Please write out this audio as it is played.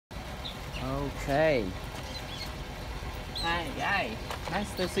Okay. Hi guys,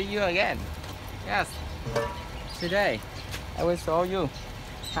 nice to see you again. Yes, today I will show you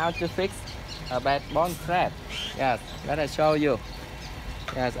how to fix a bad bond thread. Yes, let us show you.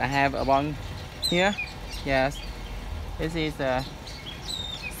 Yes, I have a bond here. Yes, this is a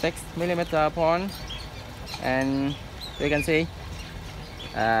 6mm bond, and you can see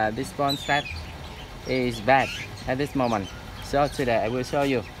this bond thread is bad at this moment. So today I will show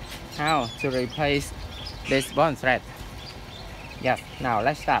you how to replace this bond thread. Yes, now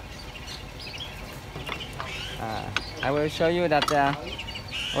let's start. I will show you that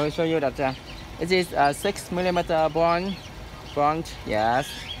it is a 6mm bond. Yes,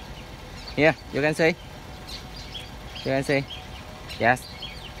 here you can see. Yes,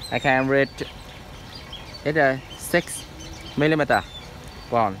 I can read it's a 6mm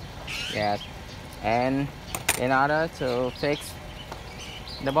bond. Yes, and in order to fix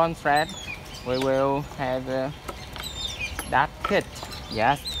the bond thread, we will have that kit.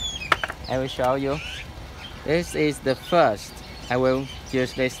 Yes, I will show you. This is the first. I will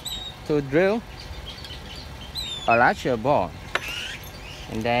use this to drill a larger bond,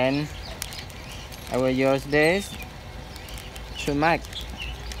 and then I will use this to make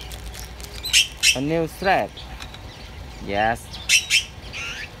a new thread. Yes,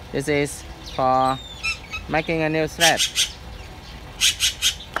 this is for making a new thread.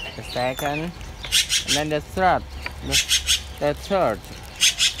 The second, and then the third,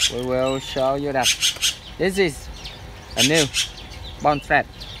 we will show you that this is a new bond thread.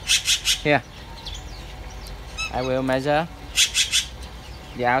 Here, I will measure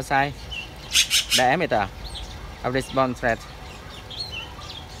the outside diameter of this bond thread.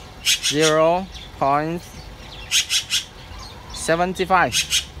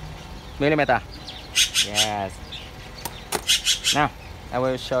 0.75mm. Yes. Now I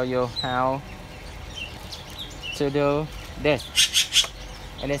will show you how to do this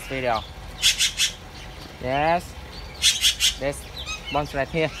in this video. Yes, this bond thread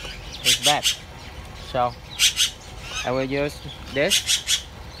here is bad, so I will use this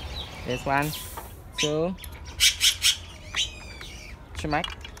one to make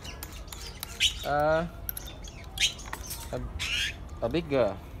a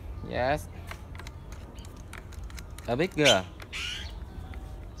bigger, yes, a bigger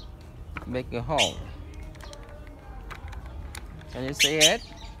hole. Can you see it?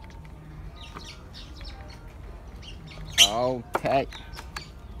 Okay.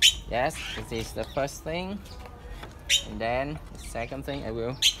 Yes, this is the first thing, and then the second thing I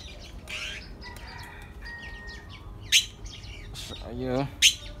will show you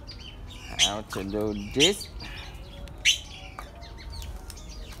how to do this.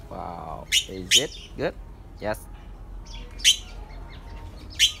 Wow, is it good? Yes.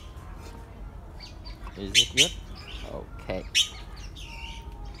 Is it good? Okay.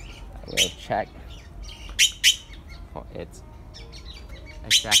 I will check for it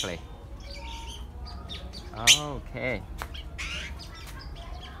exactly. Okay.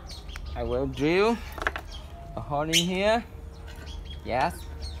 I will drill a hole in here. Yes.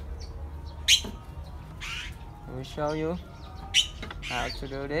 I will show you how to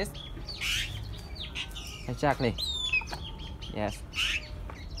do this. Exactly. Yes.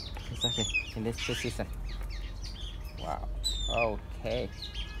 Exactly. In this position. Wow. Okay.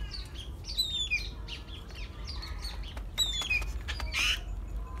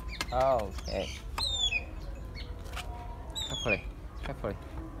 Okay. Carefully.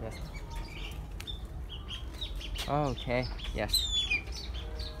 Yes. Okay. Yes.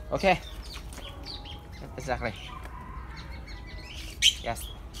 Okay. Exactly. Yes.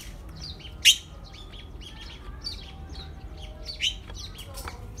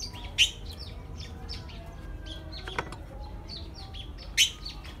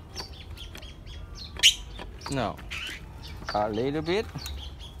 No. A little bit.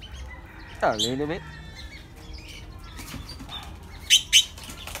 A little bit.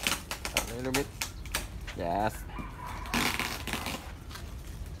 Yes.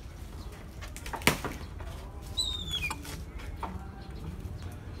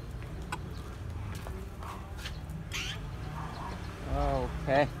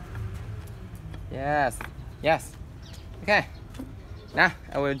 Okay. Yes. Okay. Now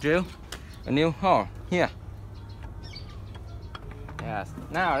I will drill a new hole here. Yes.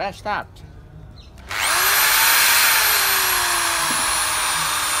 Now let's start.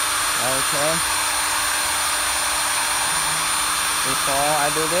 Okay. Before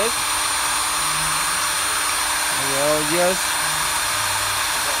I do this, I will use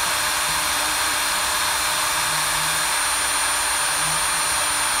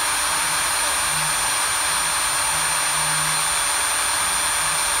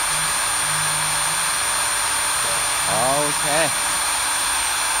Okay.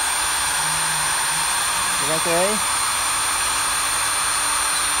 You can see?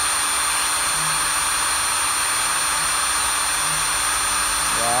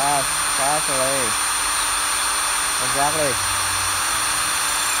 Yes, carefully. Exactly.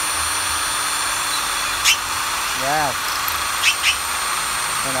 Yes.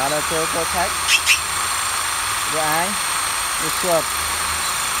 In order to protect your eye, you should.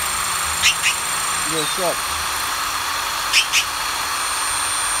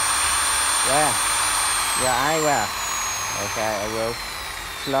 Yeah, your eye well. Okay, I will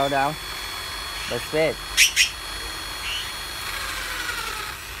slow down the speed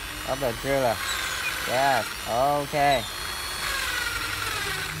of the driller. Yes, okay.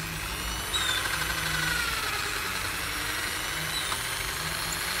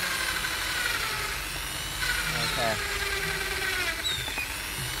 Okay.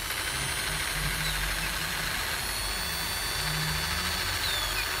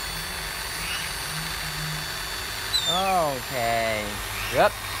 Okay,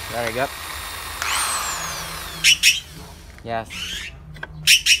 good, very good. Yes.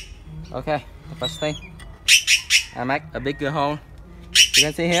 Okay, the first thing, I make a bigger hole. You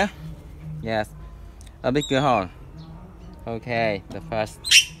can see here? Yes, a bigger hole. Okay, the first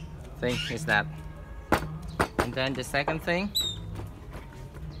thing is that. And then the second thing,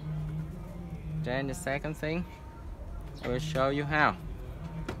 I will show you how.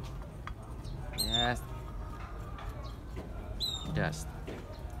 Yes. Just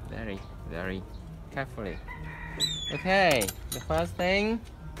very, very carefully. Okay, the first thing,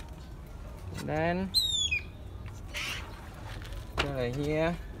 then right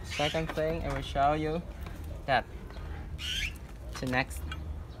here. Second thing, I will show you that the next.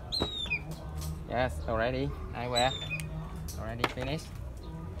 Yes, already I will already finished.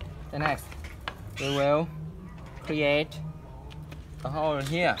 The next, we will create a hole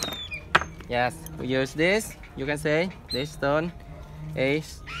here. Yes, we use this. You can see this stone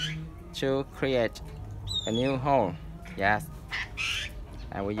is to create a new hole. Yes,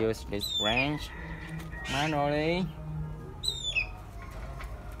 and we use this wrench manually.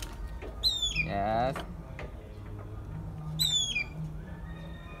 Yes.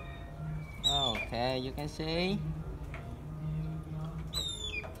 Okay, you can see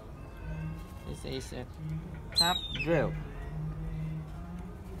this is a tap drill.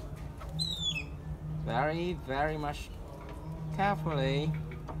 Very, very much carefully.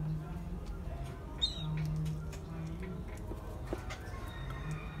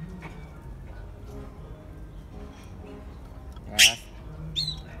 Yes,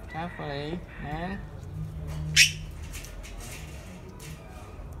 carefully, man.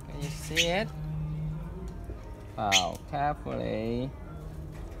 Can you see it? Wow, carefully.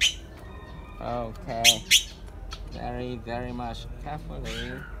 Okay, very, very much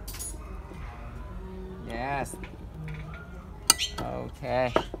carefully. Yes.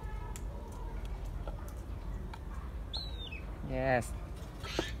 Okay. Yes.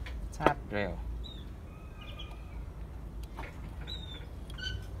 Tap drill.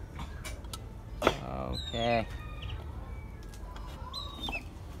 Okay.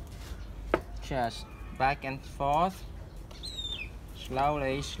 Just back and forth.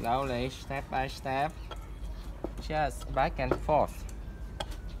 Slowly, slowly, step by step. Just back and forth.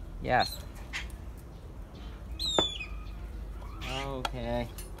 Yes. Okay.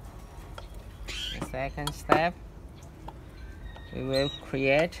 The second step, we will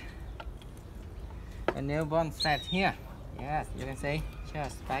create a new bond set here. Yes, you can see,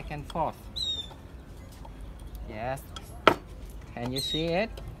 just back and forth. Yes. Can you see it?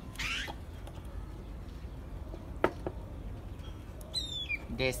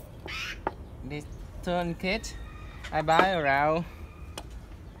 This turn kit I buy around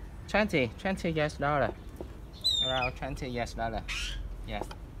 20 US dollar. Around 20 US dollar. Yes.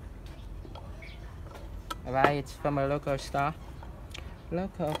 I buy it from a local store.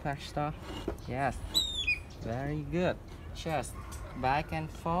 Local pet store. Yes. Very good. Just back and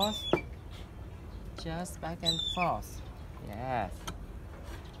forth. Just back and forth. Yes.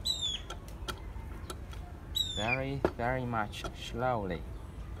 Very, very much slowly.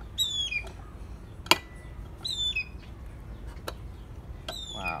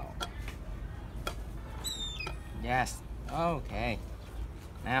 Wow. Yes. Okay.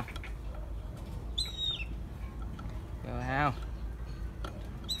 Now. Go how?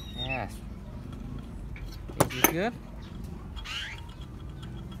 Yes. Is it good?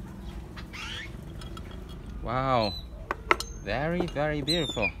 Wow. Very, very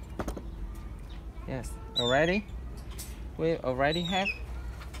beautiful. Yes. Already? We already have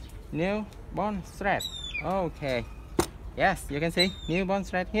new bond thread. Okay. Yes, you can see new bond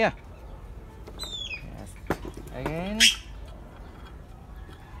thread here. Yes.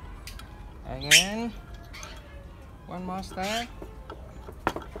 Again. One more step.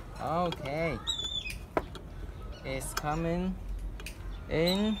 Okay. It's coming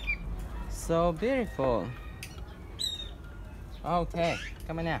in so beautiful. Okay,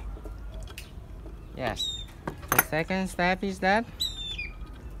 come on now. Yes. The second step is that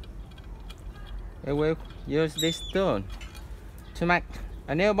we will use this tool to make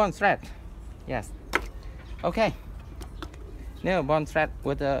a new bond thread. Yes. Okay. New bond thread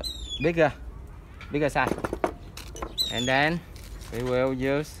with a bigger size. And then we will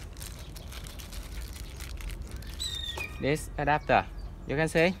use this adapter. You can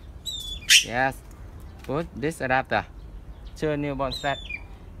see. Yes. Put this adapter to a new bond thread.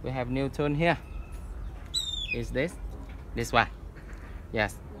 We have new tool here. Is this one?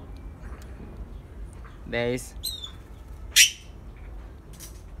 Yes. There is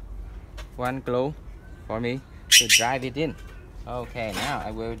one glue for me to drive it in. Okay, now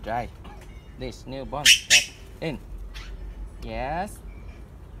I will drive this new bond thread in. Yes.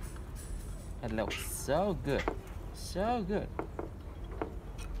 It looks so good. So good.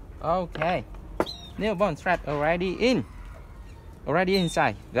 Okay. New bond thread already in. Already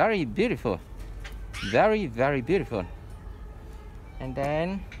inside. Very beautiful. Very, very beautiful. And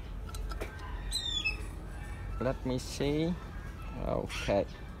then let me see. Okay.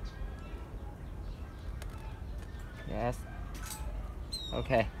 Yes.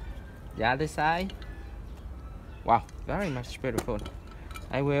 Okay. The other side. Wow, very much beautiful.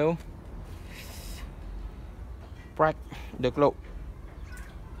 I will break the glue.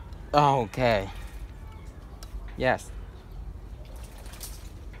 Okay. Yes.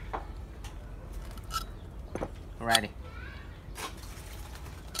 Ready.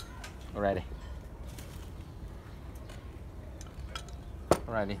 Ready.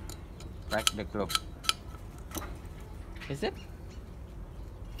 Ready. Break the glue. Is it?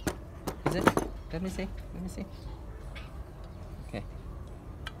 Is it? Let me see. Let me see. Okay.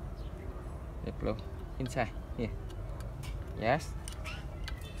 The glue inside here. Yes.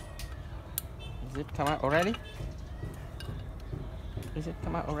 Does it come out already? Does it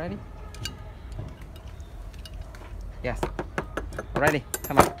come out already? Yes. Already.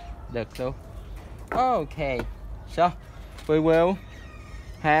 Come out. The glue. Okay. So we will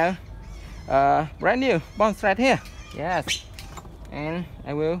have a brand new bond thread here. Yes. And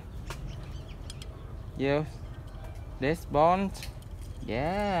I will use this bond.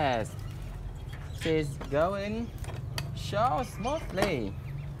 Yes. She's going so smoothly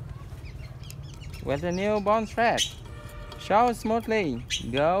with the new bond thread. So smoothly.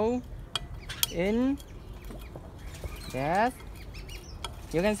 Go in. Yes.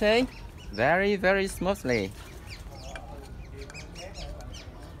 You can see very, very smoothly.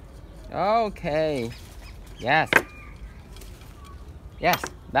 Okay. Yes. Yes,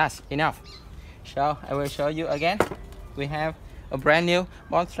 that's enough. So I will show you again. We have a brand new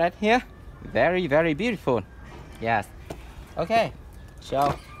bond thread here. Very, very beautiful. Yes. Okay.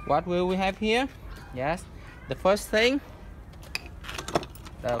 So what will we have here? Yes. The first thing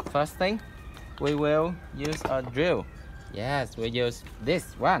we will use a drill. Yes, we use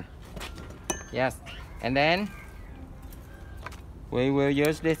this one. Yes. And then we will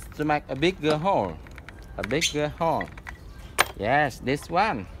use this to make a bigger hole. A bigger hole. Yes, this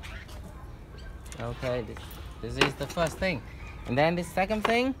one. Okay, this is the first thing. And then the second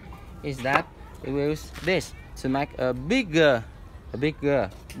thing is that we will use this to make a bigger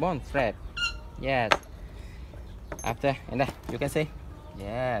bond thread. Yes. After, and then you can see.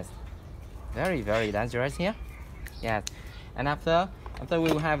 Yes. Very, very dangerous here. Yes. And after we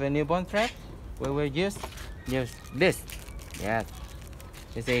will have a new bond thread, we will use this. Yes.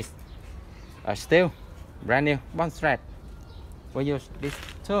 This is a still brand new bond thread. We use this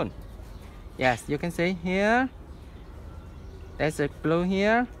tool. Yes, you can see here. There's a glue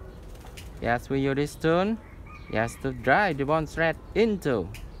here. Yes, we use this tool. Yes, to drive the bond thread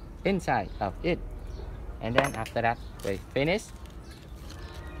inside of it. And then after that, we finish.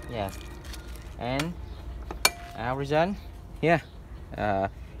 Yes. And our result here.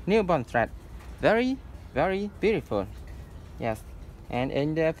 New bond thread. Very, very beautiful. Yes. And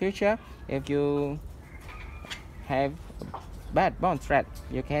in the future, if you have bad bond thread,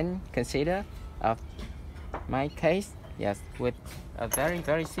 you can consider my case. Yes, with a very,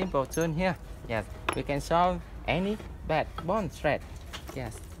 very simple tool here. Yes, we can solve any bad bond thread.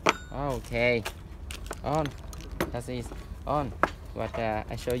 Yes. Okay. On. That is on what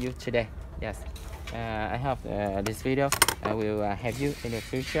I show you today. Yes. I hope this video will help you in the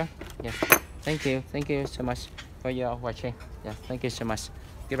future. Yes. Thank you so much for your watching. Yes, thank you so much.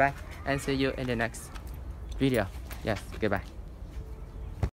 Goodbye and see you in the next video. Yes, goodbye.